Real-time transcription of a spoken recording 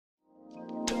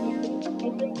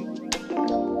The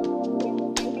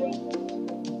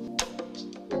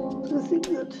thing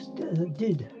that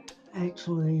did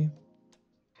actually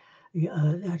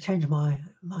change my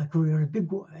career in a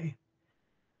big way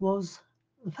was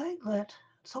the fact that at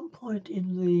some point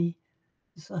I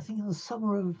think in the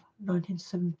summer of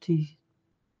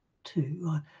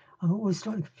 1972, I'm always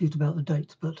slightly confused about the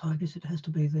dates, but I guess it has to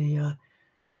be the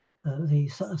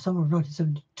summer of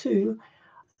 1972,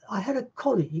 I had a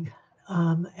colleague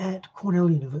at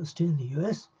Cornell University in the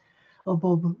US,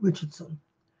 Bob Richardson,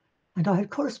 and I had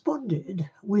corresponded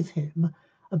with him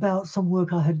about some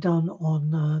work I had done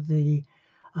on the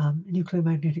nuclear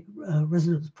magnetic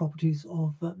resonance properties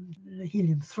of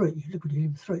helium-3, liquid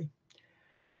helium-3.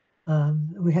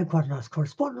 We had quite a nice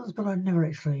correspondence, but I never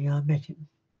actually met him.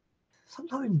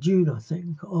 Sometime in June, I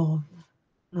think, of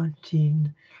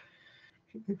 19...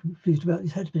 confused about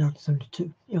this, had to be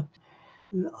 1972, yeah.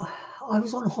 I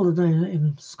was on holiday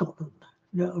in Scotland,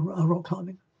 rock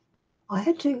climbing. I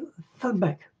had to phone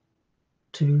back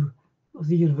to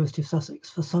the University of Sussex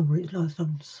for some reason,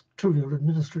 some trivial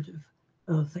administrative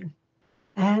thing.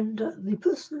 And the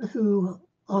person who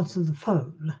answered the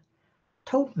phone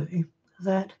told me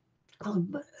that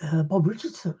Bob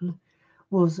Richardson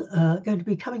was going to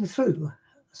be coming through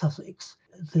Sussex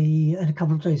in a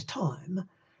couple of days' time,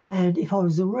 and if I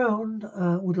was around,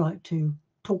 would like to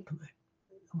talk to me.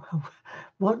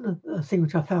 One thing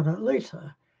which I found out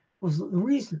later was that the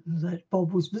reason that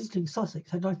Bob was visiting Sussex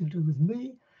had nothing to do with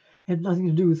me, had nothing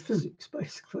to do with physics,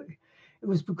 basically. It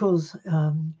was because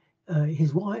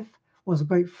his wife was a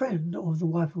great friend of the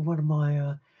wife of one of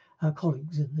my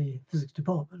colleagues in the physics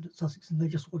department at Sussex, and they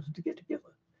just wanted to get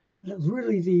together. And that was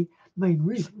really the main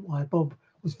reason why Bob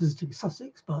was visiting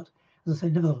Sussex, but as I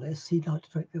say, nevertheless, he'd like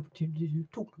to take the opportunity to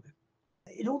talk to me.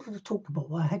 In order to talk to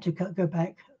Bob, I had to go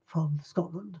back from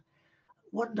Scotland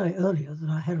one day earlier than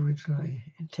I had originally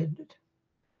intended.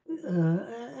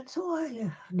 And so I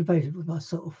debated with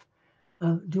myself,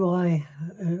 do I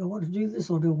want to do this,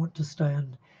 or do I want to stay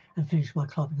and finish my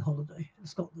climbing holiday in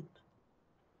Scotland?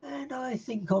 And I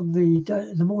think on in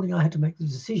the morning I had to make the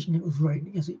decision. It was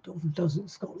raining, as it often does in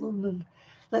Scotland, and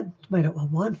that made up my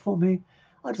mind for me.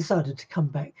 I decided to come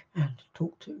back and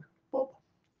talk to Bob.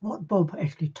 What Bob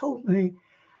actually told me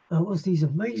was these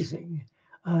amazing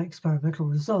experimental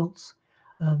results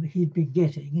he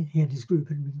and his group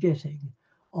had been getting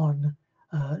on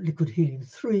liquid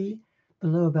helium-3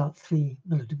 below about 3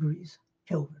 milledegrees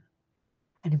Kelvin,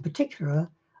 and in particular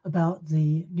about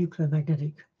the nuclear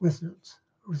magnetic resonance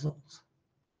results.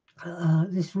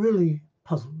 This really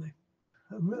puzzled me.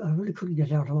 I really couldn't get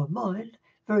it out of my mind.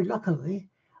 Very luckily,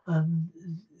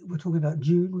 we're talking about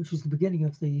June, which was the beginning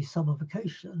of the summer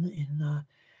vacation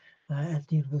at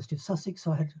the University of Sussex,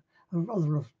 so I had a rather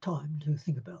lot of time to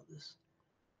think about this.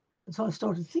 And so I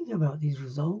started thinking about these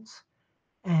results,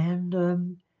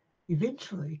 and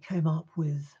eventually came up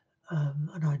with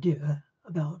an idea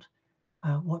about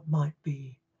what might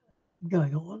be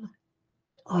going on.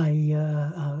 I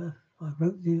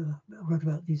wrote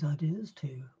about these ideas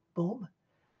to Bob,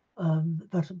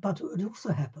 but it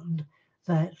also happened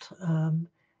that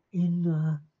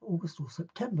in August or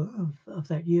September of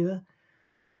that year,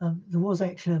 there was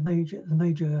actually the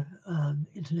major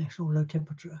international low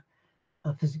temperature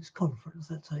physics conference.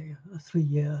 That's a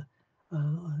three-year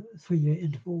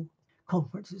interval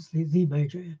conference. It's the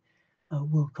major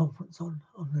world conference on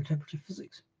low temperature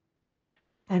physics.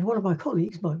 And one of my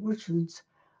colleagues, Mike Richards,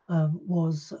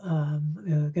 was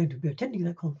going to be attending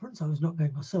that conference. I was not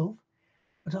going myself,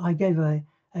 but I gave a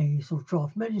sort of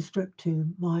draft manuscript to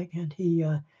Mike, and he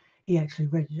actually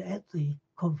read it at the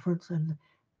conference, and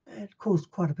it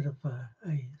caused quite a bit of a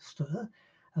stir.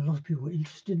 A lot of people were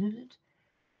interested in it,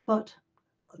 but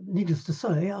needless to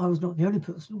say, I was not the only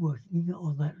person working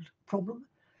on that problem,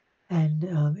 and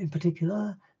in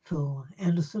particular, Phil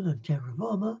Anderson and Cameron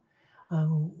Varma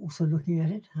also looking at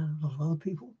it, and a lot of other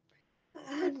people.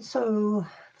 And so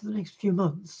for the next few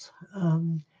months,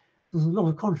 there was a lot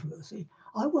of controversy.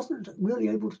 I wasn't really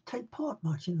able to take part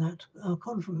much in that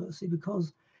controversy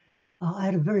because I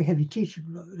had a very heavy teaching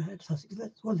load at Sussex.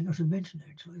 That's one thing I should mention,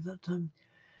 actually, that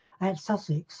at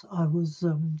Sussex, I was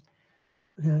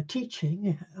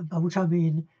teaching, by which I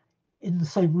mean in the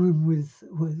same room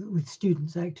with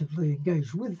students, actively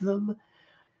engaged with them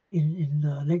in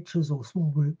lectures or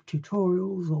small group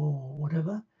tutorials or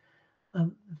whatever,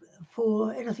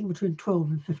 for anything between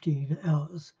 12 and 15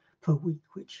 hours per week,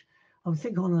 which I would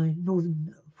think on a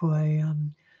Northern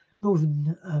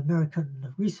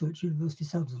American research university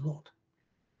sounds a lot.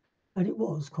 And it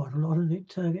was quite a lot, and it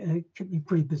kept me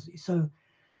pretty busy. So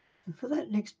For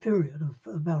that next period of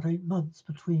about 8 months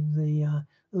between the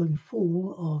early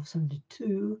fall of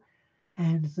 72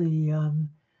 and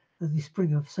the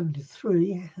spring of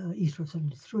 73, Easter of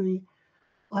 73,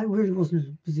 I really wasn't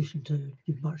in a position to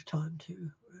give much time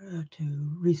to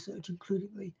research, including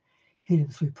the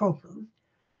helium-3 problem.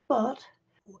 But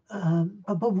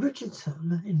Bob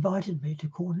Richardson invited me to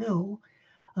Cornell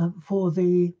for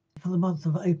the month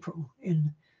of April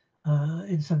in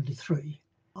 73.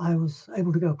 I was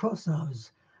able to go across. I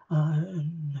was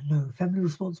no family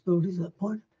responsibilities at that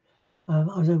point. I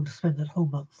was able to spend that whole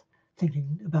month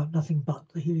thinking about nothing but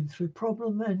the helium-3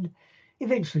 problem, and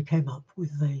eventually came up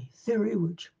with a theory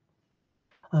which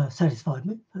satisfied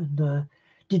me and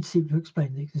did seem to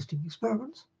explain the existing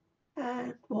experiments.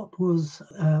 And what was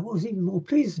even more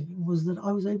pleasing was that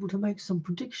I was able to make some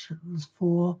predictions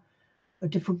for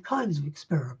different kinds of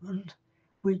experiment,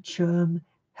 which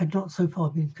had not so far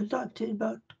been conducted,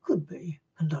 but could be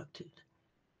conducted.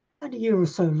 And a year or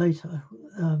so later,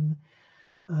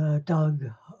 Doug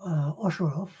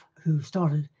Osheroff, who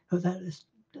started at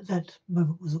that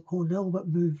moment was at Cornell, but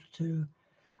moved to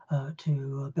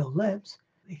Bell Labs,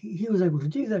 he was able to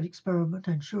do that experiment,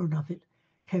 and sure enough, it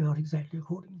came out exactly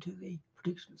according to the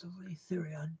predictions of the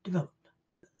theory I developed.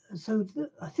 So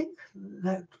I think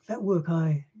that work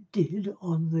I did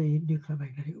on the nuclear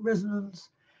magnetic resonance,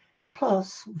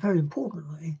 plus, very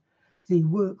importantly, the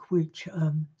work which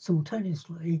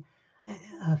simultaneously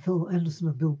Phil Anderson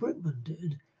and Bill Brickman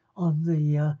did on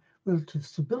the relative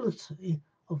stability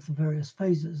of the various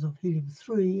phases of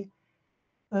helium-3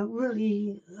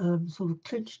 really sort of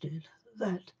clinched it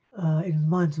that in the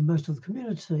minds of most of the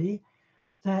community,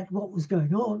 that what was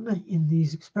going on in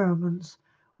these experiments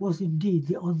was indeed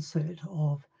the onset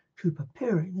of Cooper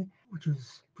pairing, which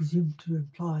was presumed to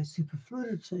imply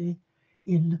superfluidity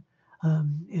in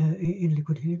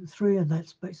liquid helium-3, and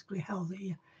that's basically how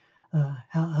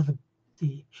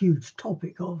the huge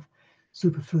topic of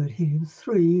superfluid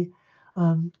helium-3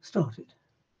 started.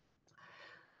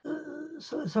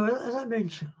 So as I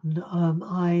mentioned,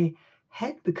 I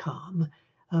had become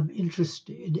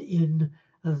interested in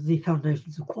the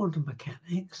foundations of quantum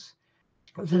mechanics.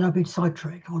 Then I've been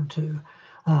sidetracked onto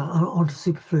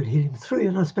superfluid helium-3,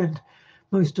 and I spent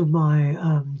most of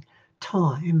my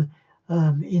time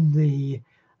in the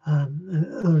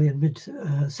early and mid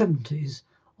 70s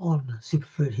on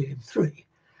superfluid helium-3.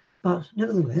 But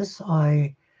nevertheless,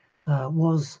 I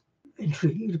was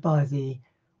intrigued by the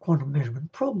quantum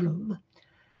measurement problem,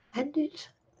 and it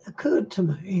occurred to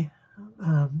me,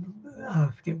 I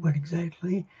forget when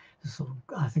exactly, sort of,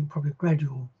 I think probably a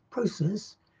gradual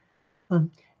process,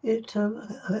 it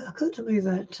occurred to me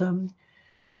that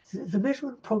the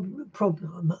measurement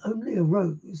problem only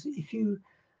arose if you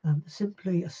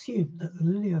simply assume that the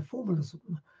linear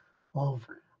formalism of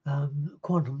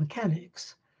quantum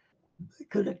mechanics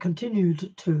could continue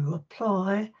to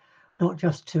apply not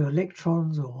just to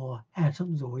electrons or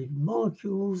atoms or even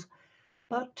molecules,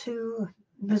 but to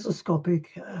mesoscopic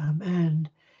and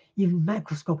even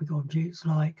macroscopic objects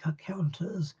like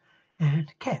counters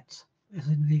and cats, as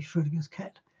in the Schrödinger's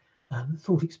cat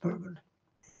thought experiment.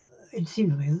 It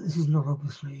seemed to me that this is not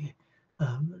obviously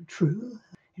true.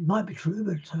 It might be true,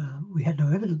 but we had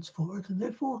no evidence for it, and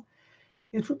therefore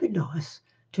it would be nice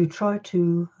to try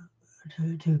to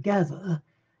gather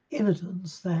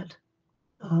evidence that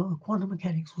quantum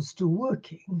mechanics was still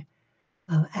working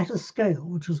at a scale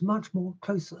which was much more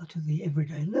closer to the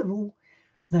everyday level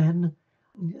than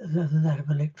that of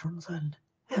electrons and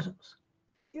atoms.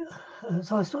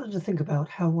 So I started to think about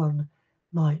how one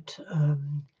might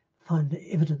find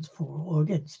evidence for or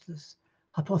against this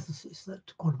hypothesis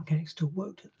that quantum mechanics still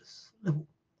worked at this level.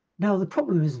 Now, the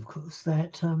problem is, of course,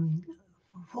 that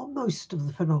for most of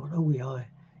the phenomena we are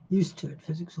used to in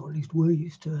physics, or at least were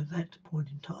used to at that point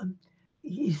in time,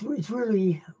 it's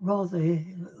really rather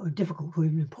difficult or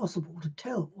even impossible to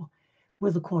tell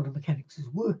whether quantum mechanics is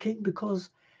working, because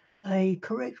a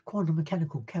correct quantum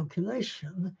mechanical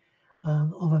calculation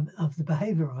of the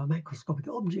behavior of a macroscopic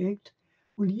object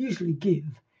will usually give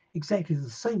exactly the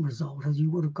same result as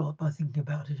you would have got by thinking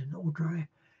about it in ordinary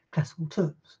classical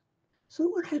terms. So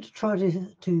one had to try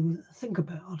to think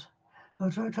about, or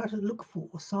try to look for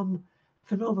some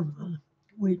phenomenon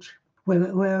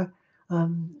where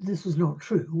this was not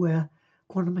true, where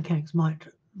quantum mechanics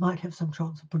might have some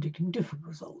chance of predicting different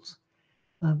results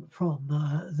from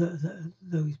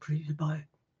those predicted by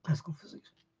classical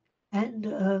physics. And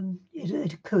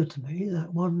it occurred to me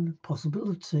that one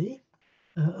possibility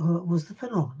was the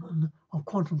phenomenon of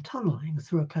quantum tunneling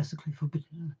through a classically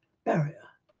forbidden barrier.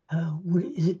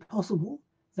 Is it possible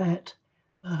that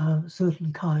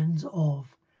certain kinds of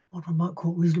what I might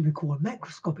reasonably call a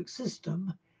macroscopic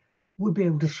system would be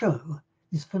able to show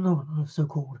this phenomenon of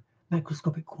so-called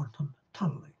macroscopic quantum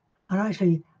tunneling. And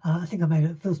actually, I think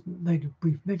I first made a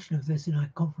brief mention of this in our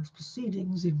conference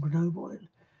proceedings in Grenoble in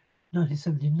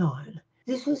 1979.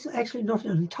 This was actually not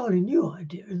an entirely new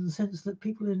idea in the sense that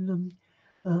people in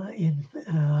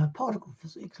particle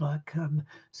physics, like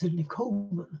Sidney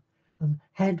Coleman,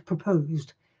 had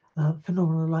proposed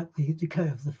phenomena like the decay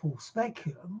of the false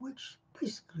vacuum, which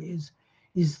basically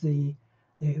is the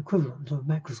equivalent of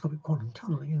macroscopic quantum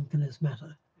tunneling in the condensed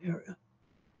matter area.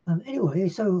 Anyway,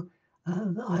 so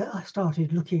I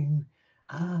started looking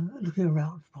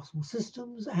around for possible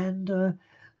systems, and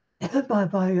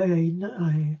by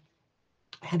a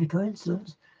happy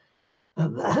coincidence,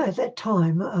 at that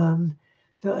time,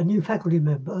 a new faculty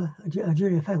member, a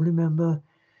junior faculty member,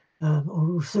 or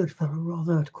a research fellow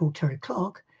rather, called Terry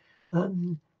Clark,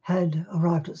 had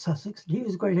arrived at Sussex, and he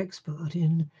was a great expert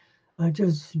in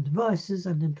Josephson devices,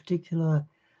 and in particular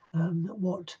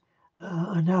what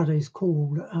are nowadays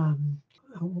called,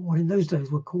 what in those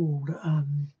days were called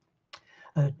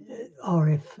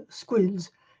RF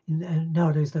squids, and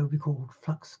nowadays they would be called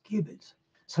flux qubits.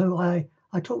 So I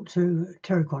talked to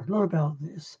Terry quite a lot about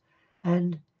this,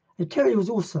 and Terry was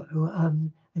also,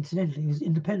 incidentally, was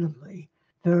independently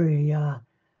very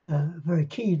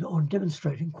keen on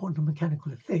demonstrating quantum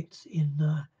mechanical effects in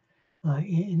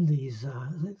these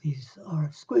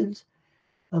RF squids.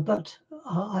 But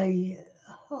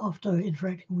after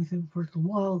interacting with him for a little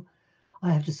while,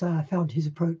 I have to say I found his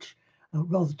approach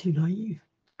rather too naive,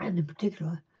 and in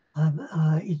particular,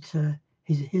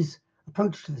 his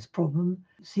approach to this problem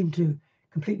seemed to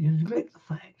completely neglect the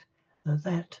fact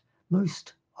that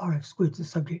most RF squids are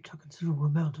subject to a considerable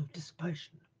amount of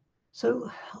dissipation.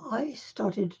 So I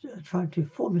started trying to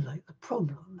formulate the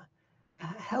problem.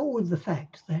 How would the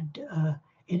fact that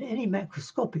in any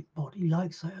macroscopic body,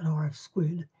 like say an RF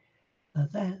squid,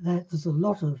 that there's a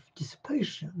lot of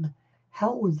dissipation,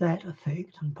 how would that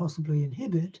affect and possibly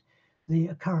inhibit the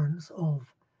occurrence of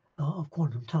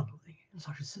quantum tunneling in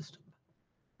such a system?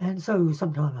 And so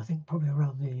sometime, I think probably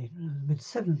around the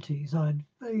mid-70s, I'd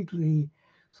vaguely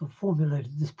sort of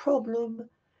formulated this problem,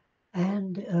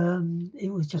 and it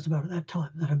was just about at that time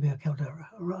that Amir Caldeira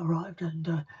arrived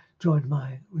and joined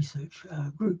my research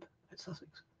group at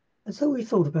Sussex. And so we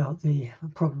thought about the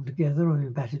problem together, and we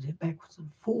batted it backwards and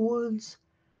forwards.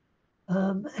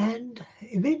 And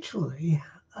eventually,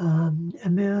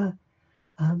 Amir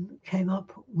came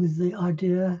up with the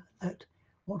idea that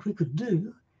what we could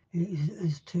do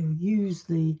is to use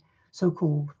the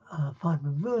so-called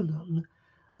Feynman-Vernon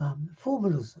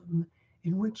formalism,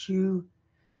 in which you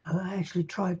actually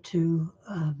tried to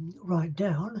write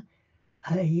down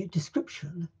a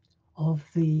description of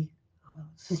the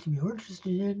system you're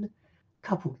interested in,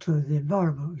 coupled to the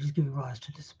environment which is giving rise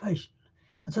to dissipation.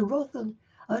 And so rather than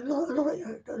a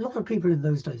lot of people in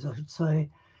those days, I should say,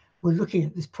 were looking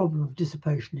at this problem of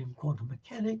dissipation in quantum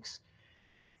mechanics,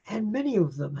 and many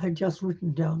of them had just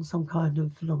written down some kind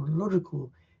of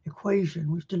phenomenological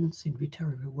equation which didn't seem to be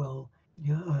terribly well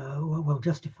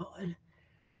justified.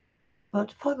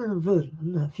 But Feynman and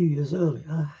Vernon, a few years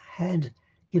earlier, had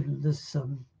given this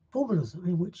formalism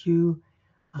in which you,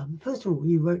 first of all,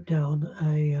 you wrote down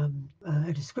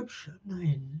a description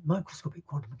in microscopic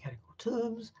quantum mechanical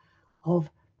terms of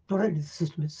not only the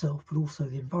system itself, but also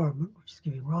the environment, which is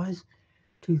giving rise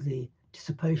to the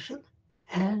dissipation.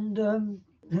 And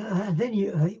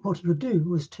then what you would do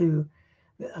was to,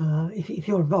 if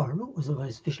your environment was of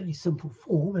a sufficiently simple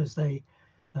form as they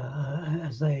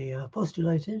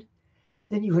postulated,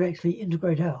 then you could actually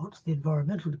integrate out the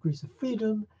environmental degrees of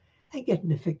freedom and get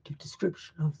an effective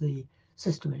description of the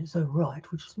system in its own right,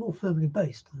 which is more firmly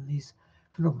based than these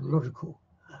phenomenological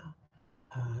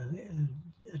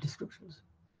descriptions.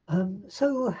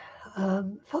 So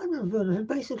Feynman and Vernon had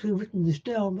basically written this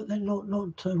down, but then not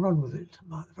run with it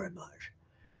very much.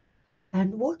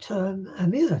 And what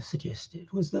Amir suggested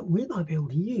was that we might be able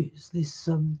to use this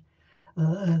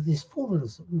this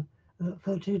formalism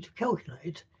to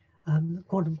calculate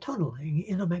quantum tunneling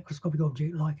in a macroscopic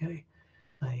object like an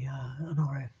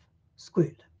RF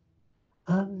squid.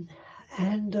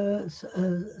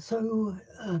 So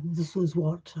this was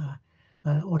what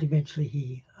eventually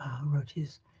he wrote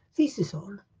his thesis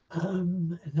on.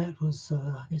 That was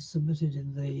submitted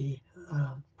in the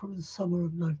probably the summer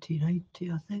of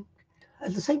 1980, I think.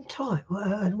 At the same time,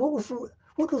 and what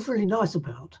was really nice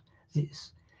about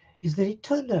this is that it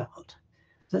turned out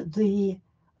that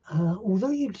although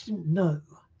you didn't know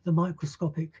the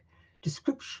microscopic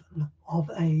description of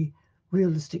a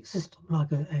realistic system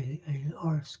like a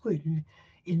RF squid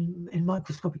in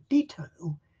microscopic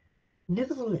detail,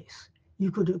 Nevertheless,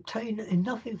 you could obtain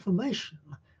enough information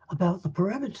about the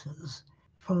parameters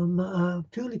from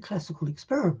purely classical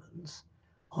experiments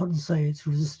on, say, its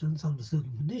resistance under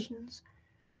certain conditions,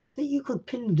 that you could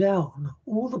pin down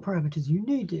all the parameters you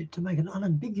needed to make an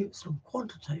unambiguous and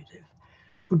quantitative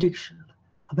prediction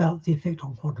about the effect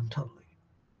on quantum tunneling.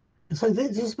 And so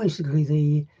this is basically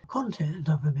the content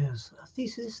of Amir's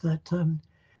thesis, that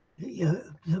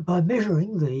by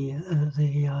measuring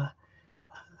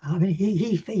I mean,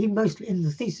 he mostly, in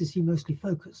the thesis, he mostly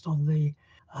focused on the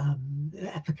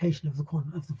application of the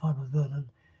Feynman-Vernon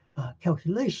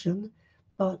calculation,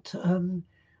 but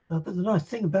the nice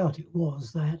thing about it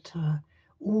was that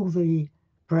all the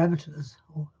parameters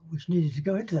which needed to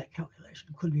go into that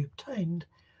calculation could be obtained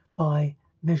by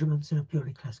measurements in a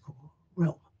purely classical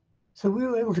realm. So we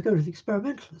were able to go to the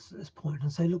experimentalists at this point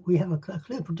and say, look, we have a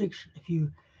clear prediction. If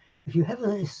you have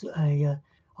a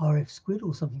RF squid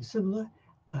or something similar,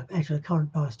 actually a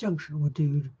current bias junction would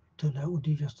do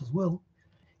just as well.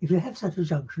 If you have such a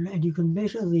junction and you can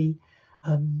measure the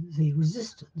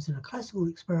resistance in a classical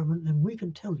experiment, then we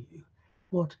can tell you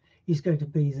what is going to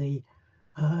be the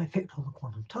effect on the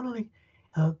quantum tunneling.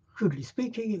 Crudely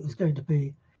speaking, it was going to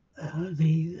be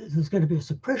there's going to be a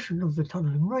suppression of the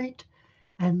tunneling rate,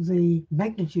 and the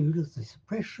magnitude of the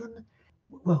suppression,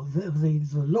 well, the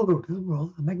logarithm,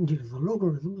 rather, the magnitude of the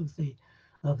logarithm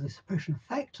of the suppression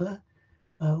factor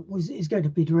is going to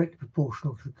be directly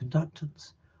proportional to the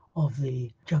conductance of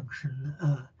the junction,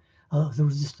 of the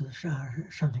resistance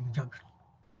shunting junction.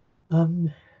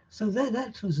 So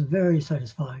that was a very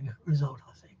satisfying result,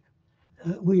 I think.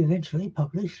 We eventually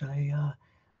published a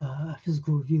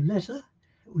physical review letter.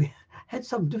 We had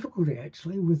some difficulty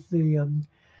actually with the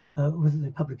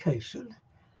publication.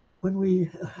 When we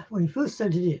first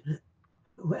sent it in,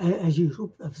 as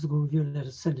usual, a physical review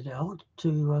letter sent it out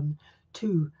to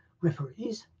two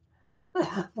referees.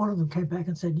 One of them came back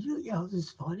and said, "Yeah, this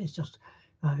is fine. It's just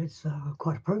it's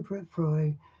quite appropriate for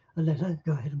a letter.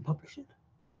 Go ahead and publish it."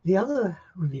 The other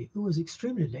review was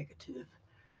extremely negative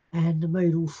and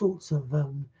made all sorts of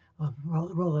rather,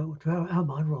 to our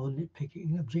mind, rather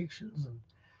nitpicking objections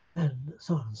and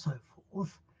so on and so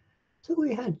forth. So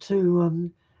we had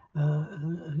to try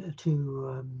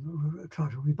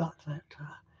to rebut that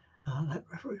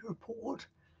referee report,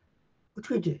 which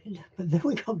we did. But then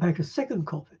we got back a second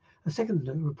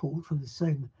report from the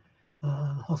same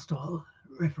hostile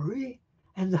referee,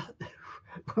 and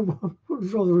what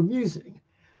was rather amusing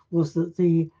was that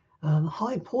the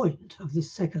high point of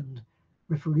this second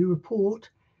referee report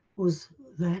was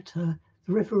that the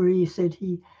referee said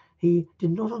he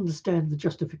did not understand the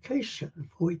justification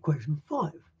for equation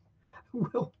 5.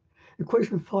 Well,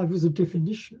 equation 5 was a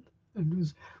definition and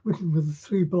was written with a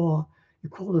 3-bar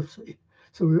equality,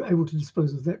 so we were able to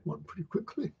dispose of that one pretty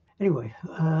quickly. Anyway,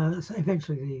 so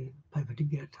eventually the paper did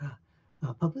get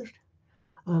published,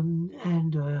 and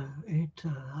it,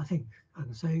 I think, I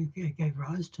can say, gave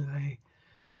rise to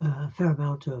a fair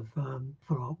amount of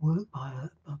follow-up work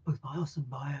both by us and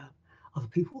by other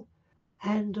people.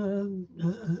 And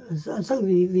so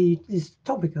this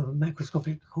topic of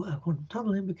macroscopic quantum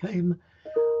tunneling became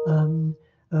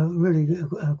really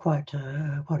quite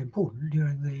important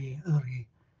during the early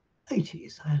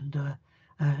 80s, and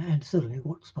certainly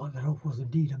what sparked that off was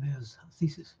indeed Amir's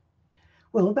thesis.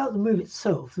 Well, about the move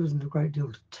itself, there wasn't a great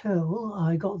deal to tell.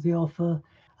 I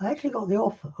actually got the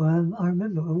offer. I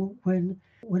remember when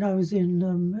I was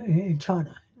in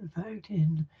China, in fact,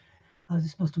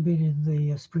 this must have been in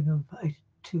the spring of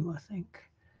 '82, I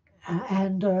think.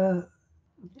 And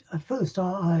at first,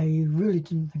 I really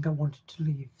didn't think I wanted to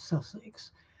leave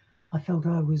Sussex. I felt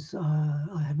I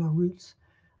had my roots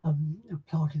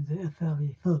planted there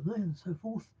fairly firmly and so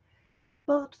forth.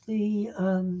 But the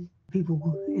people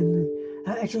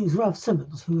actually it was Ralph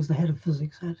Simmons, who was the head of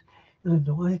physics at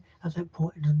Illinois at that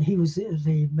point, and he was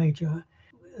the major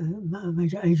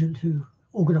agent who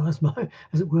organised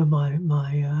as it were, my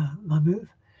move.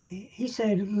 He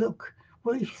said, "Look,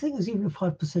 well, if you think there's even a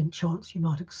 5% chance you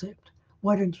might accept,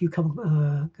 why don't you come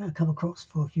across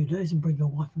for a few days and bring your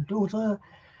wife and daughter,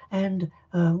 and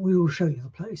we will show you the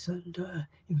place, and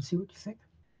you can see what you think."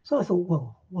 So I thought,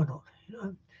 well, why not?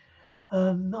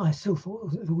 I still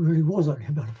thought there really was only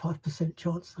about a 5%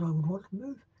 chance that I would want to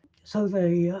move. So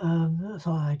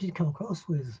so I did come across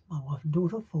with my wife and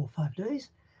daughter for 5 days,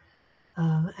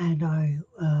 and I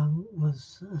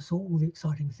saw all the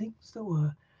exciting things that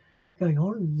were going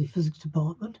on in the physics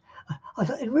department.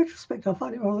 In retrospect, I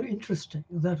find it rather interesting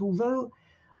that although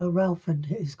Ralph and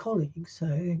his colleagues,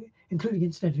 including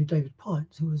incidentally David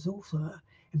Pines, who was also an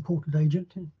important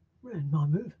agent in my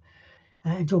move,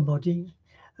 and John Bardeen,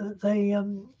 they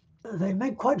They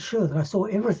made quite sure that I saw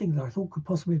everything that I thought could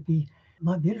possibly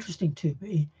might be interesting to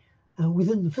me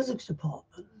within the physics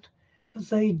department, but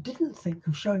they didn't think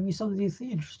of showing me some of the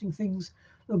interesting things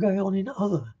that were going on in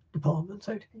other departments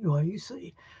at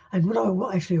UIUC. And when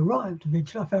I actually arrived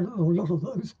eventually, I found a lot of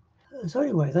those. So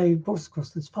anyway, they brought us across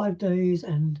this 5 days,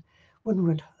 and when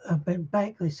we went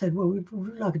back, they said, well, we'd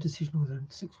like a decision within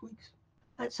 6 weeks.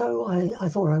 And so I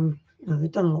thought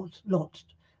they'd done a lot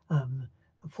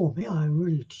for me. I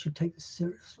really should take this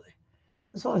seriously.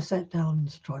 And so I sat down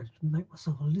and tried to make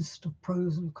myself a list of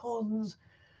pros and cons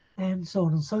and so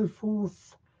on and so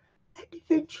forth. And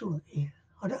eventually,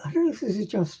 I don't know if this is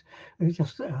just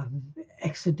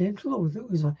accidental or whether it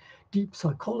was a deep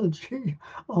psychology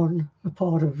on the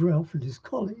part of Ralph and his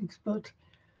colleagues, but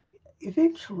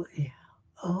eventually,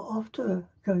 after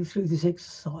going through this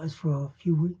exercise for a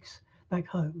few weeks back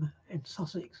home in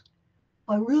Sussex,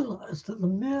 I realised that the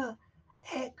mere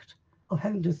act of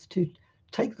having to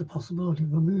take the possibility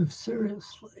of a move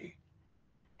seriously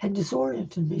had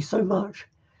disoriented me so much,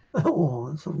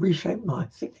 or sort of reshaped my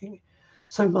thinking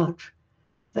so much,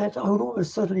 that I would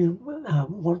almost certainly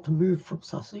want to move from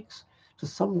Sussex to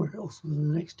somewhere else within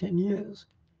the next 10 years.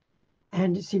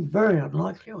 And it seemed very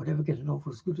unlikely I would ever get an offer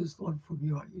as good as the one from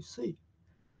UIUC.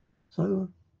 So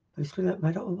basically that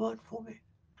made up my mind for me.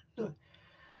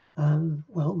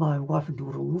 Well, my wife and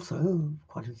daughter were also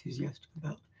quite enthusiastic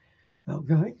about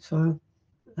going, so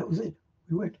that was it.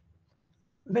 We went.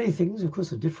 Many things, of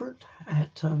course, are different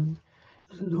at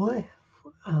Illinois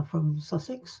from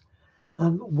Sussex.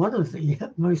 One of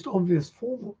the most obvious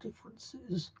formal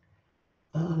differences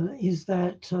is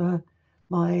that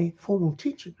my formal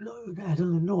teaching load at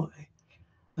Illinois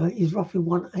is roughly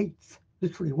 1/8,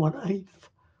 literally 1/8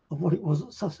 of what it was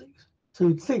at Sussex. So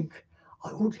you'd think I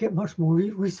ought to get much more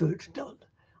research done.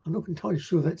 I'm not entirely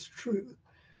sure that's true.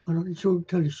 I'm not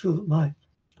entirely sure that my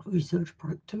research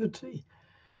productivity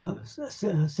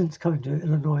since coming to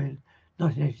Illinois in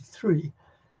 1983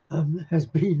 has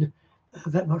been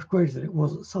that much greater than it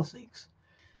was at Sussex.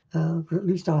 But at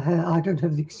least I don't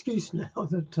have the excuse now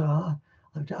that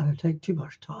I take too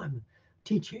much time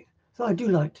teaching. So I do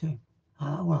like to,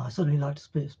 I certainly like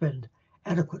to spend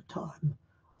adequate time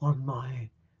on my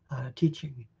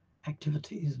teaching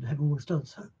activities and have always done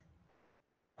so.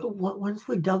 But once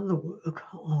we've done the work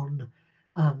on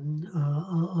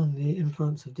the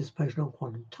influence of dissipation on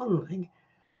quantum tunneling,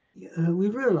 we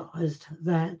realized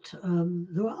that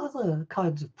there were other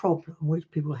kinds of problems which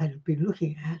people had been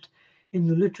looking at in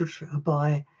the literature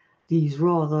by these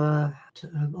rather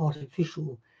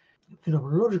artificial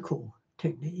phenomenological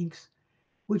techniques,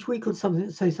 which we could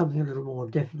say something a little more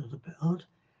definite about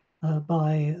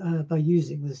by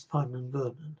using this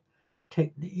Feynman-Vernon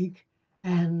technique.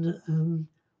 And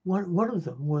one of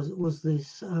them was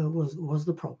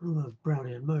the problem of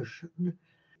Brownian motion.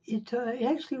 It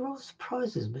actually rather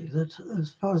surprises me that,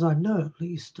 as far as I know at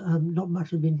least, not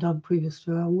much had been done previous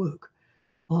to our work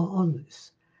on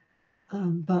this.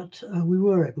 But we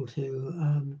were able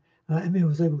to, Amir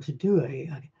was able to do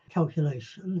a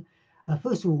calculation,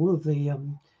 first of all, of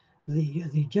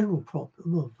the general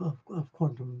problem of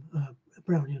quantum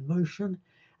Brownian motion,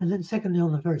 and then secondly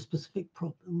on a very specific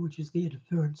problem, which is the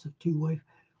interference of two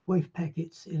wave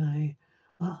packets in a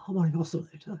harmonic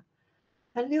oscillator.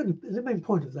 And the main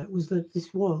point of that was that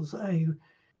this was a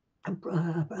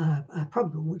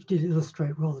problem which did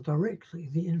illustrate rather directly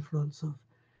the influence of,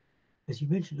 as you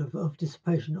mentioned, of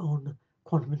dissipation on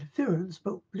quantum interference,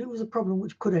 but it was a problem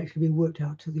which could actually be worked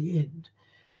out to the end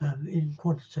in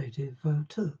quantitative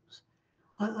terms.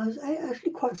 I was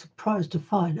actually quite surprised to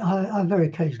find, I very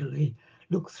occasionally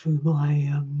look through my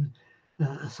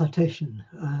citation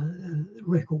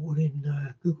record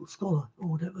in Google Scholar or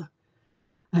whatever.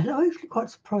 And I'm actually quite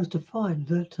surprised to find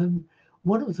that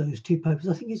one of those two papers,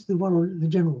 I think it's the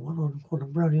general one on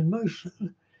quantum Brownian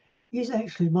motion, is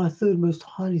actually my third most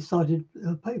highly cited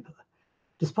paper,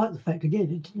 despite the fact, again,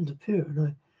 it didn't appear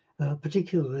in a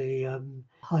particularly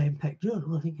high impact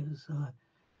journal. I think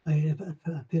it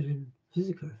appeared in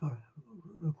Physico, if I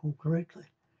recall correctly,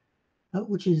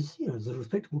 which is, is a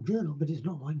respectable journal, but it's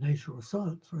not like Nature or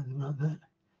Science or anything like that.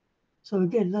 So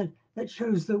again, that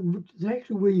shows that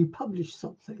actually where you publish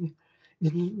something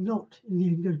is not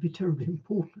going to be terribly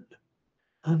important.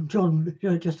 John,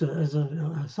 just as an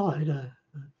aside,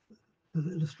 for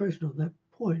the illustration of that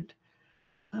point,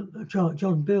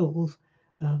 John Bill's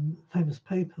famous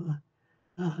paper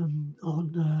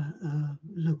on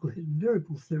local hidden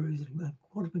variable theories and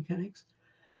quantum mechanics,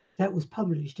 that was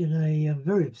published in a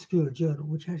very obscure journal,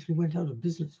 which actually went out of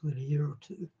business within a year or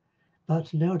two.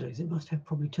 But nowadays it must have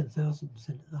probably 10,000,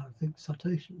 I think,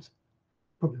 citations,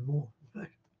 probably more, in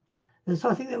fact. So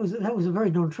I think that was a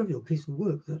very non-trivial piece of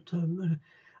work that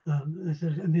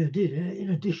Amir did,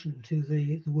 in addition to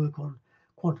the work on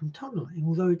quantum tunneling.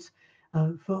 Although it's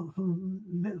for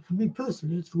me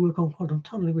personally, it's the work on quantum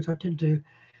tunneling which I tend to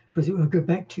go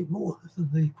back to more than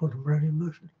the quantum Brownian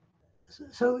motion.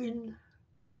 So in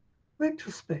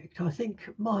retrospect, I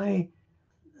think my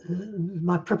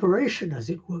preparation, as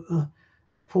it were,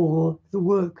 for the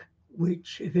work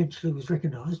which eventually was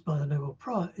recognized by the Nobel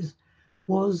Prize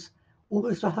was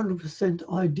almost 100%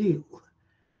 ideal.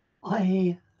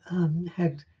 I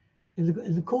had,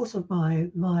 in the course of my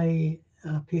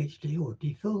PhD or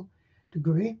DPhil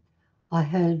degree, I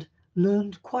had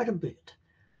learned quite a bit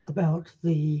about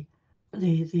the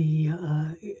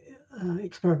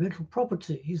experimental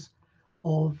properties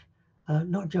of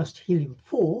not just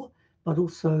helium-4, but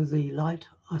also the light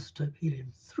isotope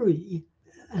helium-3.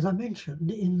 As I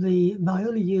mentioned, in my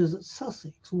early years at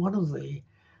Sussex, one of the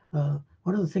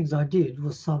things I did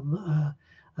was some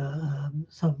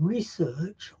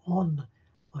research on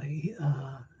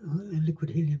liquid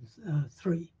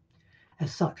helium-3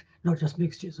 as such, not just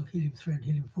mixtures of helium-3 and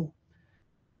helium-4.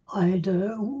 I'd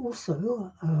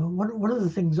also one of the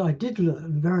things I did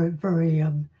learn very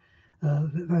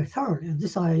thoroughly, and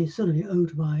this I certainly owe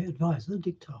to my advisor,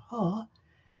 Dick Tahar,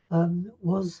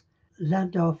 was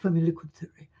Landau Fermi liquid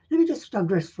theory. Let me just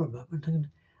digress for a moment and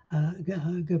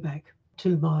go back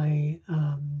to my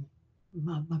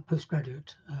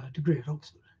postgraduate degree at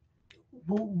Oxford.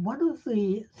 Well, one of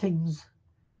the things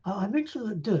I mentioned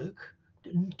that Dirk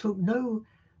took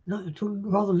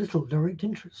rather little direct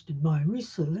interest in my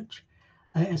research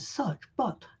as such,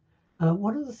 but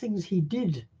one of the things he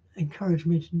did encourage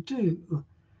me to do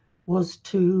was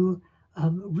to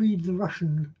read the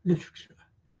Russian literature,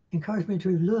 encouraged me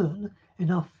to learn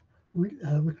enough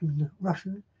written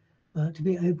Russian to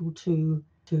be able to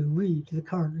read the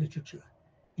current literature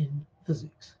in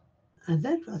physics. And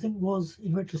that, I think, was,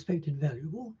 in retrospect,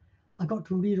 invaluable. I got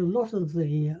to read a lot of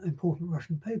the important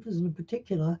Russian papers, and in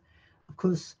particular, of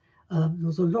course, there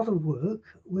was a lot of work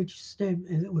which stemmed,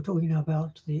 and we're talking now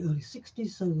about the early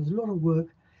 60s, so there was a lot of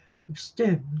work which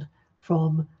stemmed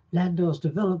from Landau's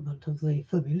development of the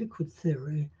Fermi liquid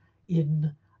theory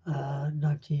in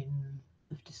 1956-7,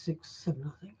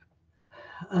 I think.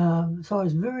 So I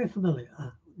was very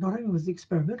familiar, not only with the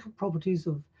experimental properties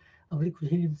of liquid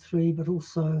helium-3, but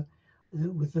also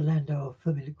with the Landau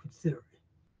Fermi liquid theory.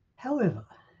 However,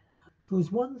 there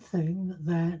was one thing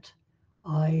that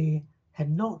I had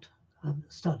not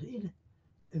studied.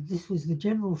 This was the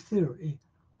general theory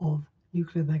of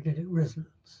nuclear magnetic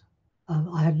resonance.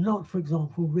 I had not, for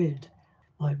example, read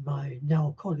my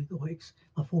now colleague, my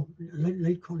former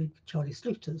late colleague Charlie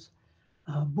Slichter's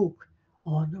book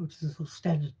which is a sort of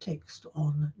standard text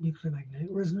on nuclear magnetic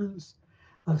resonance,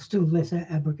 still less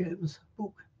Abragam's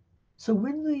book. So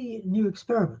when the new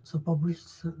experiments of Bob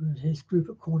Richardson and his group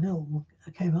at Cornell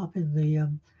came up in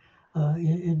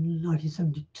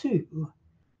 1972,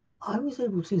 I was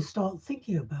able to start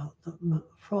thinking about them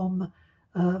from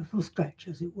scratch,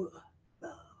 as it were.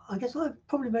 I guess I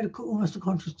probably made almost a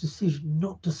conscious decision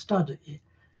not to study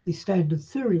the standard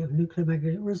theory of nuclear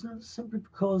magnetic resonance, simply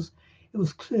because it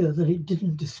was clear that it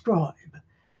didn't describe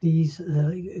these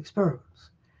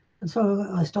experiments. And so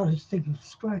I started to think from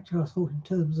scratch, and I thought in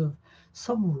terms of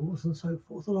some rules and so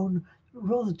forth, along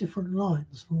rather different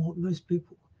lines from what most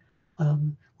people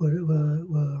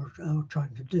were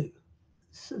trying to do.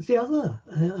 So the other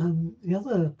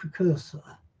precursor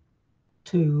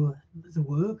to the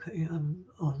work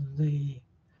on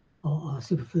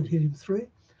superfluid helium-3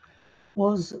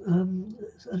 was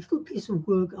a little piece of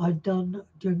work I'd done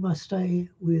during my stay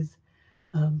with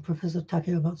Professor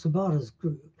Takeo Matsubara's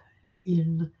group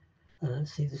in,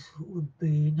 this would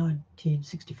be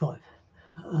 1965,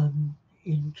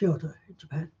 in Kyoto,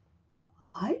 Japan.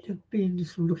 I'd have been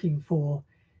just looking for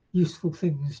useful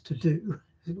things to do,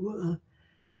 as it were,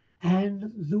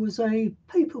 and there was a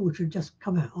paper which had just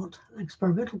come out, an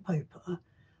experimental paper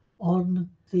on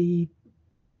the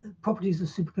properties of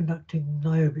superconducting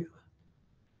niobium.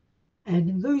 And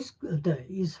in those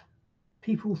days,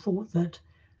 people thought that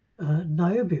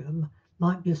niobium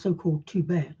might be a so-called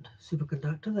two-band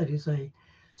superconductor, that is a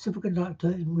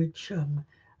superconductor in which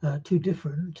two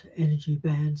different energy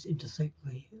bands intersect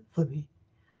the Fermi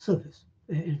surface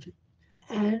energy.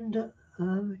 And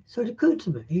so it occurred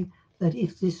to me that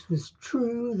if this was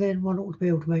true, then one ought to be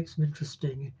able to make some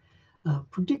interesting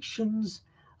predictions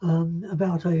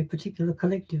about a particular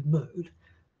collective mode,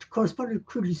 which corresponded,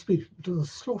 crudely speaking, to the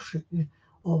sloshing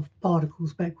of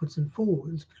particles backwards and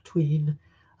forwards between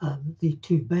the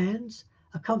two bands,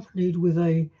 accompanied with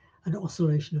an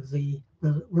oscillation of the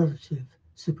relative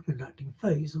superconducting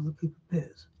phase of the Cooper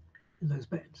pairs in those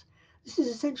bands. This is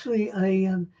essentially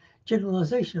a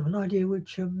generalization of an idea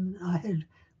which I had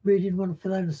read in one of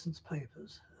Phil Anderson's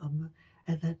papers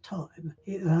at that time.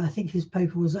 I think his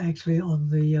paper was actually on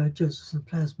the Josephson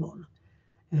plasmon,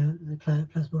 the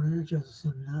plasmon and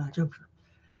Josephson junction.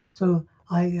 So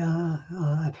I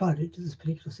applied it to this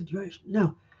particular situation.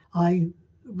 Now, I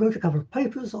wrote a couple of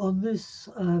papers on this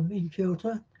in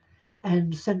Kyoto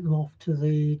and sent them off to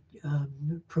the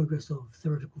Progress of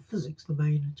Theoretical Physics, the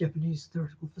main Japanese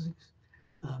theoretical physics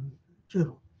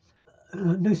journal.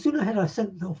 No sooner had I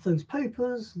sent off those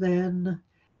papers than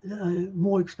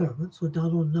more experiments were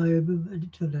done on niobium, and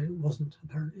it turned out it wasn't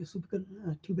apparently a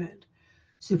two-band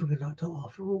superconductor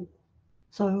after all.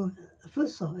 So at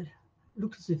first sight, it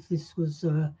looked as if this was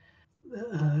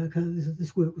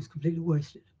this work was completely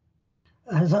wasted.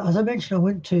 As I mentioned, I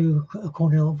went to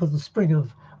Cornell for the spring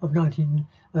of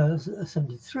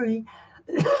 1973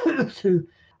 to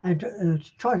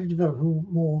try to develop a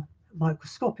more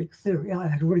microscopic theory. I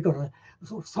had already got a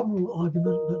sort of summary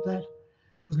argument, but that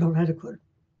was not adequate,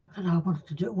 and I wanted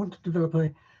to develop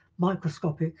a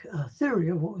microscopic theory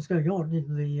of what was going on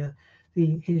in the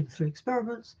helium-3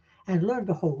 experiments. And lo and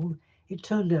behold, it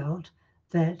turned out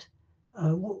that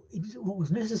what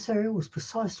was necessary was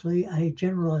precisely a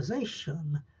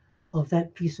generalization of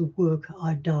that piece of work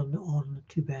I'd done on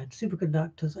two-band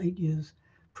superconductors 8 years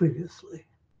previously.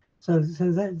 So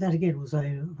that again was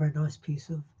a very nice piece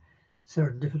of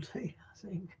serendipity, I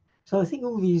think. So I think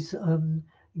all these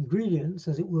ingredients,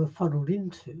 as it were, funneled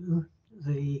into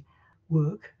the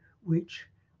work which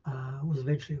was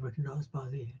eventually recognized by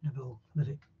the Nobel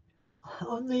Committee.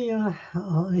 On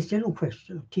this general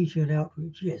question of teaching and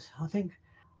outreach, yes, I think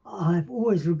I've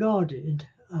always regarded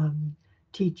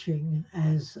teaching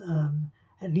as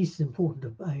at least as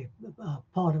important a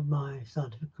part of my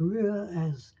scientific career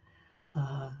as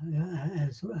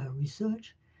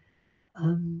research.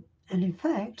 And in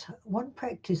fact, one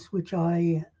practice which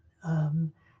I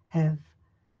have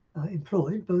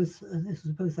employed, this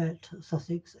was both at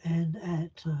Sussex and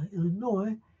at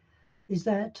Illinois, is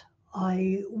that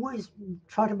I always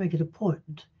try to make it a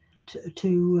point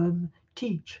to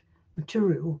teach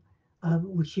material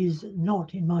which is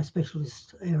not in my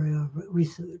specialist area of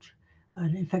research,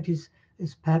 and in fact is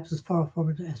perhaps as far from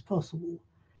it as possible.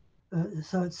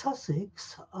 So at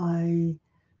Sussex, I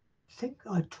think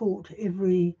I taught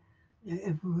every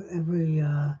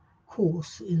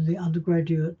course in the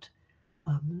undergraduate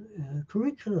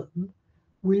curriculum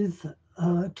with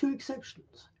two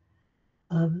exceptions.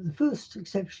 The first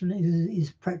exception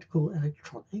is practical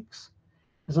electronics.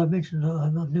 As I mentioned,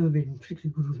 I've never been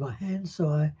particularly good with my hands,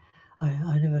 so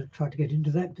I never tried to get into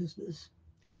that business.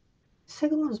 The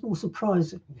second one is more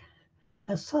surprising.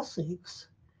 At Sussex,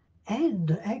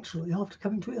 and actually after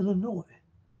coming to Illinois,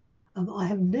 I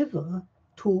have never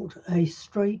taught a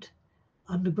straight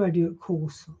undergraduate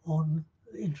course on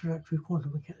introductory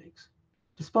quantum mechanics,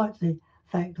 despite the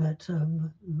fact that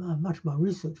much of my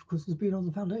research, of course, has been on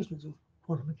the foundations of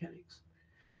quantum mechanics.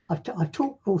 I've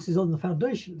taught courses on the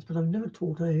foundations, but I've never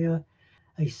taught a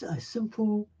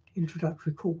simple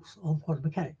introductory course on quantum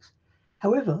mechanics.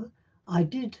 However, I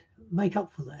did make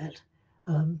up for that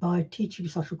by teaching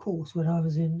such a course when I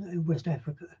was in West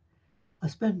Africa. I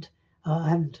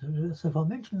haven't so far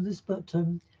mentioned this, but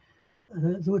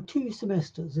there were 2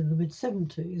 semesters in the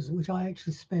mid-70s which I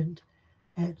actually spent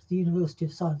at the University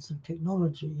of Science and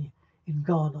Technology in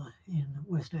Ghana in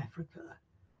West Africa.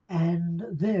 And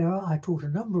there I taught a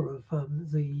number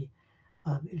of the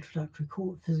introductory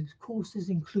physics courses,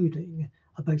 including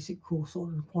a basic course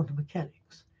on quantum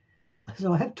mechanics.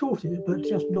 So I have taught it, but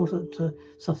just not at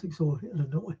Sussex or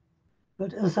Illinois.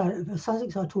 But at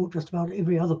Sussex, I taught just about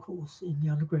every other course in the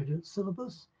undergraduate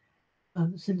syllabus.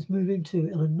 Since moving to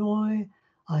Illinois,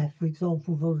 I have, for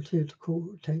example, volunteered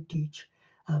to teach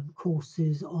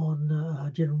courses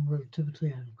on general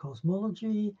relativity and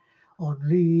cosmology, on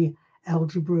Lie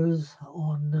algebras,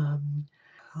 on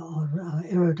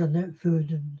aerodynamic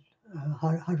fluid and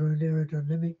hydro and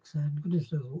aerodynamics, and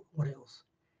goodness knows what else.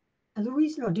 And the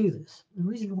reason I do this, the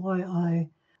reason why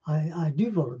I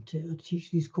do volunteer to teach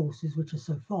these courses, which are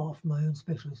so far from my own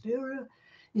specialist area,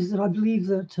 is that I believe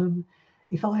that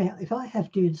if I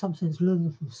have to, in some sense, learn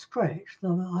them from scratch,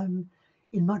 then I'm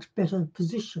in much better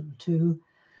position to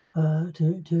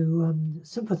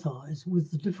sympathise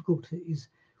with the difficulties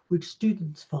which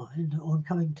students find on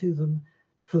coming to them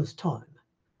first time.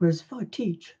 Whereas if I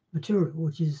teach material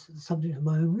which is the subject of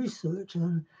my own research,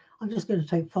 then I'm just going to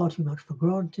take far too much for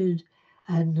granted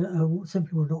and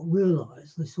simply will not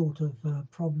realise the sort of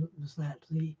problems that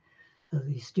the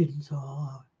students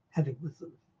are having with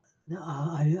them.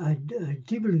 I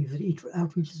do believe that each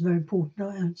outreach is very important,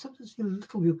 and sometimes feel a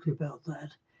little guilty about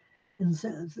that, in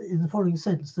the following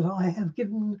sense, that I have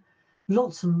given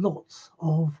lots and lots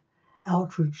of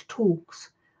outreach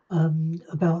talks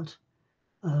about,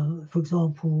 for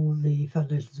example, the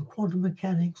foundations of quantum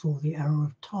mechanics or the arrow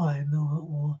of time,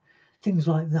 or things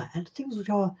like that, things which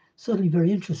are certainly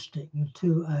very interesting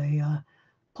to a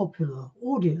popular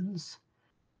audience,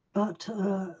 but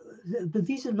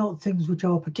these are not things which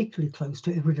are particularly close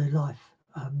to everyday life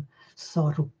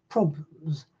societal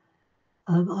problems.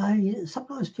 I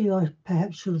sometimes feel I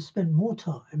perhaps should have spent more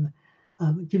time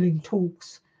giving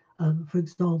talks, for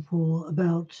example,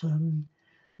 about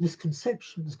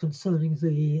misconceptions concerning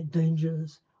the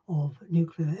dangers of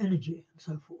nuclear energy and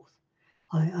so forth.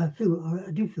 I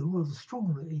do feel rather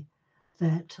strongly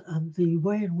that the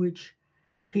way in which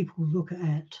people look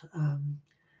at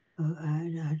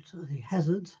the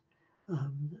hazards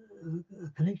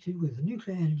connected with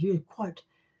nuclear energy is quite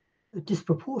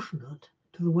disproportionate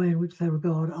to the way in which they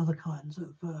regard other kinds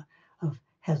of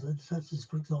hazards, such as,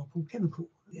 for example,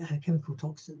 chemical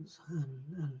toxins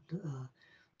and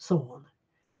so on.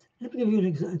 Let me give you an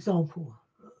example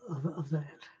of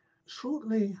that.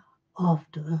 Shortly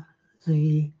after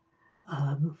the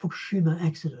Fukushima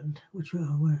accident, which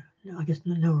we're, I guess,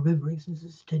 now remembering since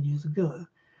it's 10 years ago,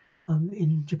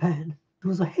 in Japan, there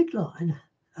was a headline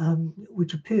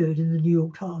which appeared in the New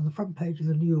York Times, on the front page of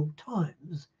the New York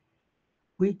Times,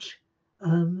 which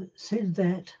said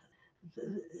that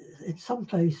in some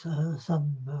place,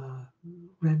 some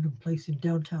random place in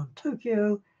downtown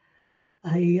Tokyo,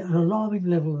 an alarming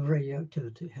level of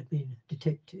radioactivity had been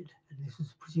detected, and this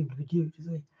was presumably due to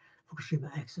the Fukushima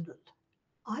accident.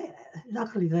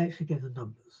 Luckily, they actually gave the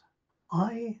numbers.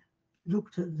 I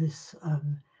looked at this,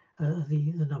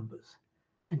 the numbers,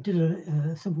 and did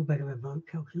a simple back-of-envelope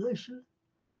calculation.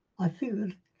 I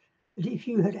figured that if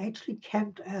you had actually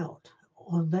camped out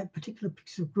on that particular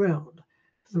piece of ground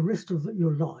for the rest of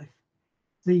your life,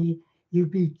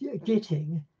 you'd be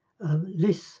getting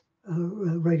less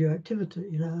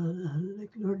radioactivity,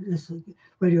 less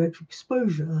radioactive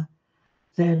exposure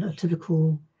than a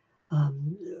typical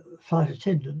flight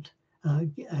attendant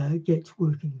gets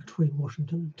working between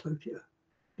Washington and Tokyo.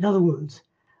 In other words,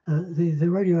 the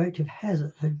radioactive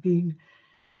hazard had been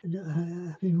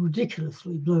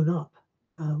ridiculously blown up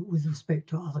with respect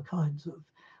to other kinds of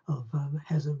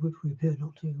hazard, which we appear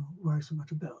not to worry so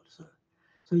much about. So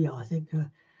yeah, I think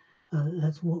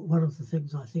that's one of the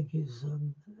things I think is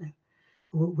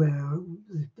where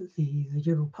the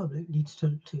general public needs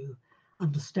to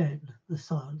understand the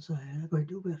science a great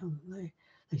deal better than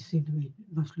they seem to be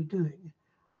mostly doing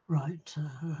right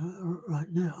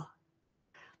now.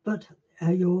 But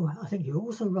I think you're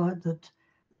also right that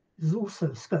there's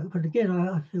also scope, and again,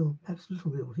 I feel perhaps a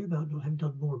little guilty about not having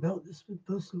done more about this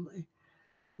personally.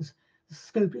 There's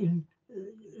scope in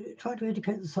trying to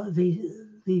educate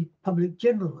the public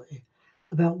generally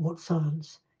about what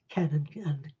science can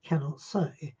and cannot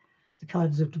say, the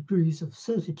kinds of degrees of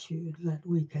certitude that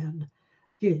we can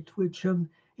get, which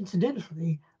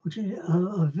incidentally, which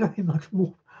are very much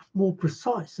more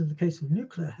precise in the case of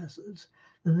nuclear hazards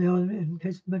than they are in the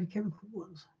case of many chemical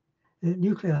ones.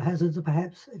 Nuclear hazards are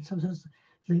perhaps, in some sense,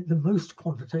 the most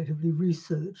quantitatively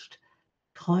researched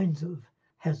kinds of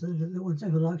hazard that one's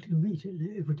ever likely to meet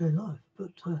in everyday life,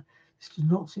 but this does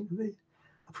not seem to be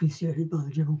appreciated by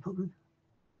the general public.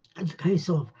 In the case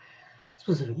of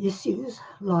specific issues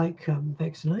like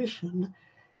vaccination,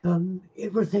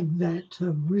 everything that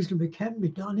reasonably can be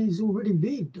done is already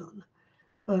being done.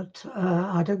 But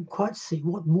I don't quite see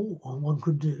what more one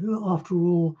could do. After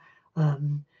all,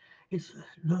 it's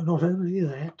not only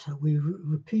that we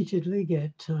repeatedly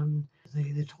get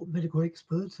the top medical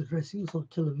experts addressing us on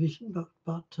television,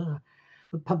 but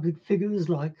the public figures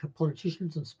like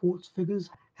politicians and sports figures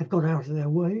have gone out of their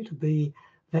way to be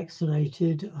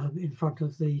vaccinated in front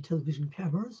of the television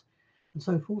cameras and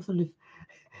so forth. And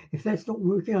if that's not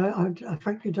working, I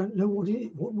frankly don't know what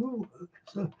will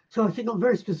work. So I think on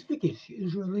very specific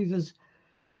issues, really, there's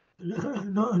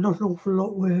not an awful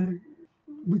lot where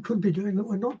we could be doing that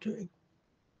we're not doing.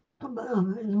 In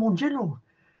a more general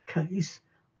case,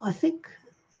 I think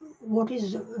what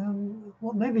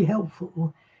may be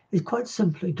helpful is quite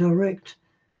simply direct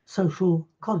social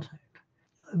contact.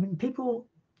 I mean, people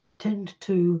tend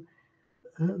to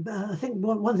I think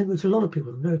one thing which a lot of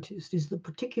people have noticed is that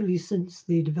particularly since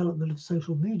the development of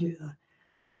social media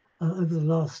over the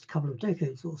last couple of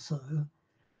decades or so,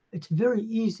 it's very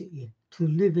easy to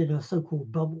live in a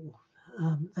so-called bubble.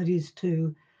 That is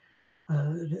to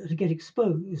get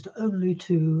exposed only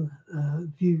to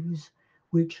views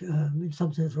which in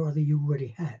some sense or other you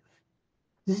already have.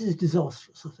 This is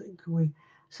disastrous, I think. We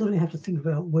certainly have to think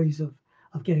about ways of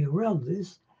getting around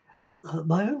this.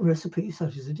 My own recipe,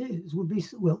 such as it is, would be,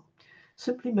 well,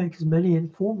 simply make as many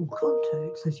informal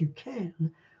contacts as you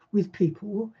can with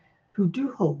people who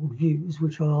do hold views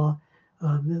which are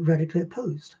radically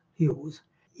opposed to yours.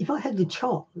 If I had the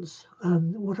chance,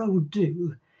 what I would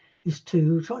do is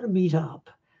to try to meet up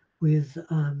with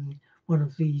one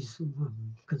of these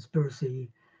conspiracy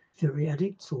theory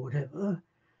addicts or whatever,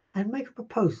 and make a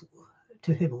proposal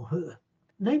to him or her.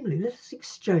 Namely, let us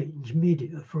exchange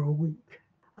media for a week.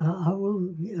 I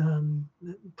will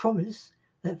promise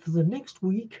that for the next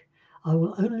week, I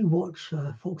will only watch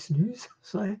Fox News.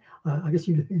 Say, I guess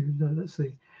you know that's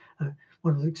the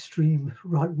one of the extreme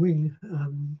right-wing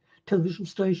television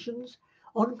stations,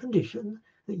 on condition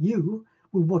that you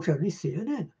will watch only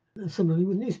CNN. Similarly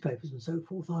with newspapers and so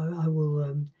forth, I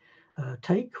will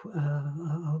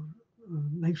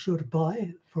make sure to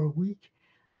buy for a week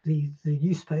the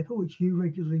newspaper which you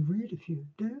regularly read, if you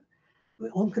do,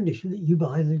 on condition that you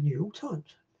buy the New York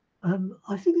Times.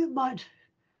 I think it might,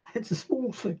 it's a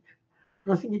small thing,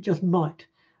 but I think it just might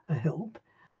help.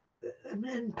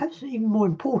 And perhaps even more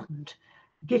important,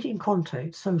 get in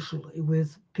contact socially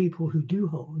with people who do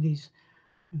hold these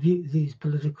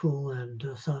political and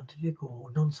scientific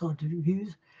or non-scientific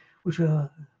views, which are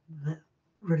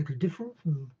radically different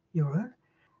from your own,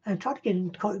 and try to get in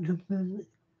touch with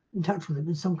them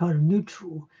in some kind of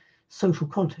neutral social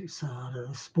context,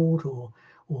 sport or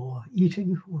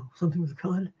eating or something of the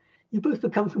kind. You both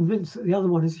become convinced that the other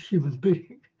one is a human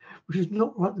being, which is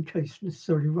not right the case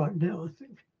necessarily right now, I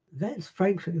think. That's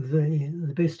frankly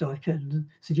the best I can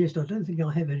suggest. I don't think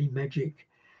I have any magic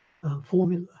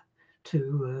formula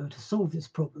to solve this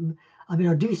problem. I mean,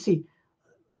 I do see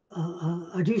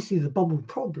the bubble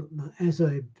problem as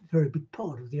a very big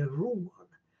part of the overall one.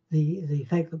 The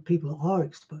fact that people are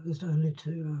exposed only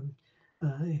to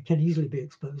can easily be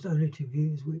exposed only to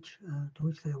views to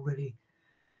which they already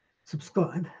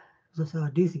subscribe. As I say, I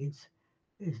do think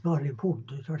it's vitally important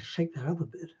to try to shake that up a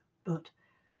bit. But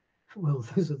well,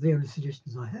 those are the only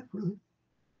suggestions I have, really.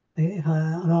 If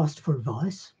I'm asked for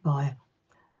advice by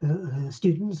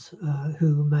students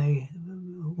who may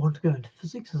want to go into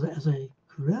physics as a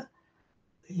career,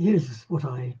 here's what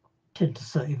I tend to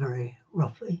say very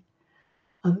roughly.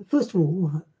 First of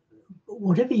all,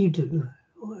 whatever you do,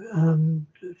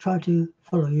 try to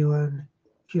follow your own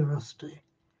curiosity.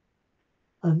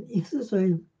 If there's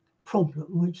a problem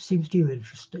which seems to you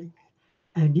interesting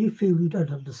and you feel you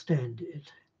don't understand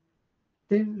it,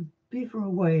 then beaver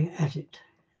away at it.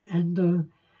 And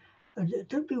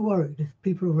don't be worried if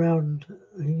people around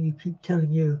you keep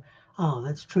telling you,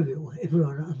 that's trivial,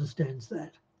 everyone understands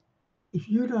that. If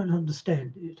you don't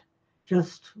understand it,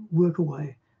 just work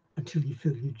away until you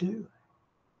feel you do.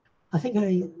 I think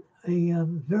a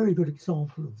very good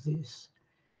example of this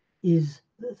is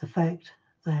the fact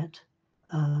that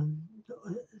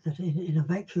that in a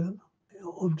vacuum,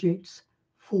 objects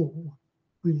fall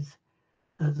with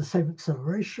the same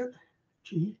acceleration,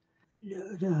 g,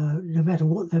 no matter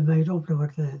what they're made of, no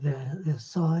matter their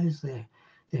size,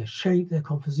 their shape, their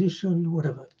composition,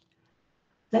 whatever.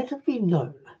 That had been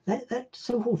known. That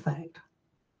simple fact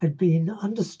had been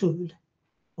understood,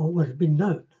 or had been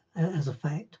known as a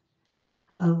fact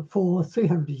for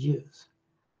 300 years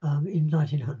in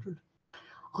 1900.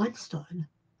 Einstein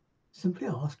simply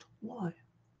asked why.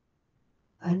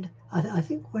 And I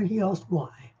think when he asked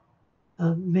why,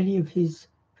 many of his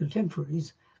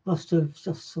contemporaries must have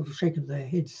just sort of shaken their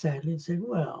heads sadly and said,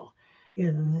 well,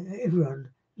 everyone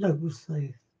knows,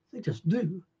 they just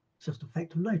do. It's just a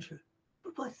fact of nature.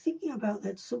 But by thinking about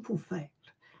that simple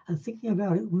fact and thinking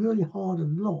about it really hard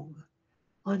and long,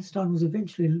 Einstein was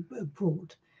eventually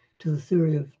brought to the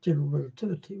theory of general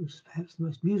relativity, which is perhaps the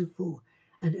most beautiful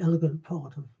and elegant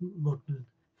part of modern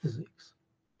physics.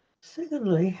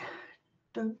 Secondly,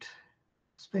 don't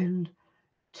spend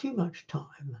too much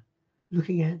time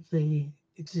looking at the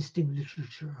existing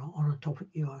literature on a topic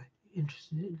you are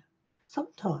interested in.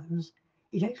 Sometimes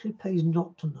it actually pays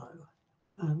not to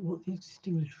know what the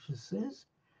existing literature says.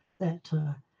 That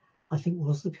I think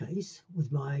was the case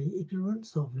with my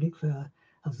ignorance of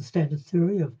the standard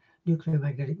theory of nuclear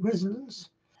magnetic resonance.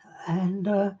 And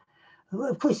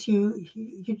of course, you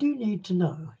do need to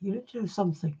know. You need to know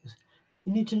some things.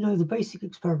 You need to know the basic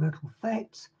experimental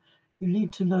facts. You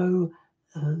need to know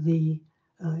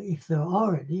if there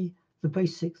are any, the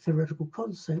basic theoretical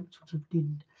concepts which have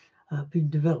been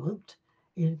developed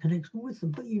in connection with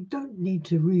them. But you don't need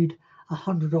to read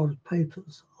 100-odd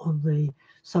papers on the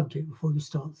subject before you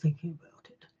start thinking about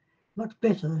it. Much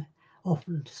better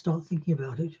often to start thinking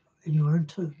about it in your own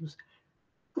terms.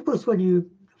 Of course, when you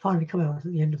finally come out at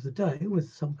the end of the day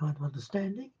with some kind of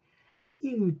understanding,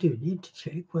 you do need to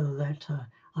check whether that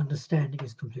understanding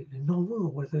is completely novel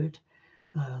or whether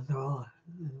there are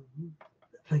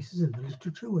places in the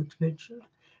literature where it's mentioned.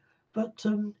 But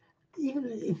even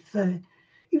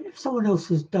if someone else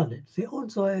has done it, the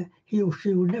odds are he or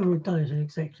she will never have done it in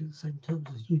exactly the same terms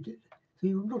as you did. So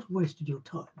you've not wasted your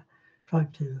time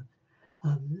trying to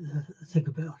think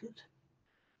about it.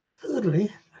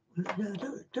 Thirdly,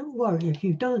 don't worry if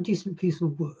you've done a decent piece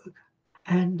of work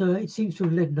and it seems to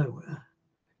have led nowhere.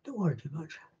 Don't worry too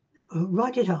much.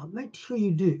 Write it up. Make sure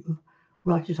you do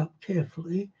write it up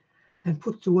carefully and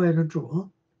put it away in a drawer.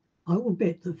 I will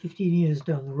bet that 15 years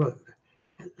down the road,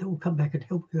 it will come back and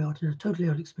help you out in a totally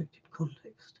unexpected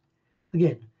context.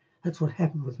 Again, that's what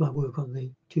happened with my work on the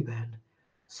two-band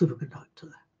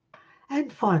superconductor.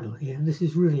 And finally, and this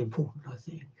is really important, I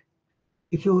think,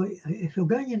 if you're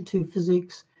going into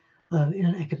physics in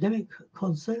an academic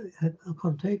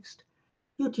context,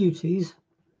 your duties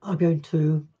are going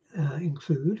to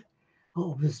include,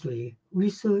 obviously,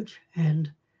 research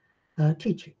and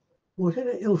teaching.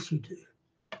 Whatever else you do,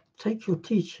 take your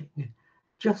teaching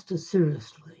just as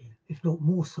seriously, if not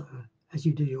more so, as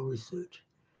you do your research.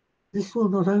 This will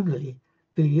not only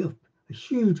be of a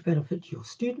huge benefit to your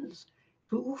students,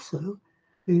 it will also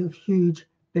be of huge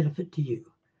benefit to you.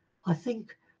 I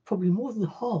think probably more than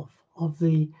half of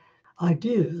the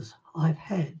ideas I've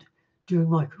had during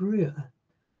my career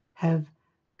have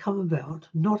come about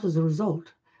not as a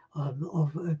result of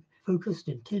a focused,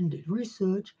 intended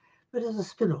research, but as a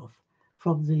spin-off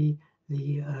from the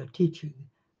teaching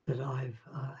that I've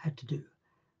had to do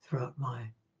throughout my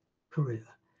career.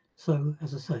 So,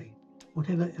 as I say,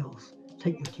 whatever else,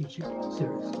 take your teaching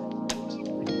seriously.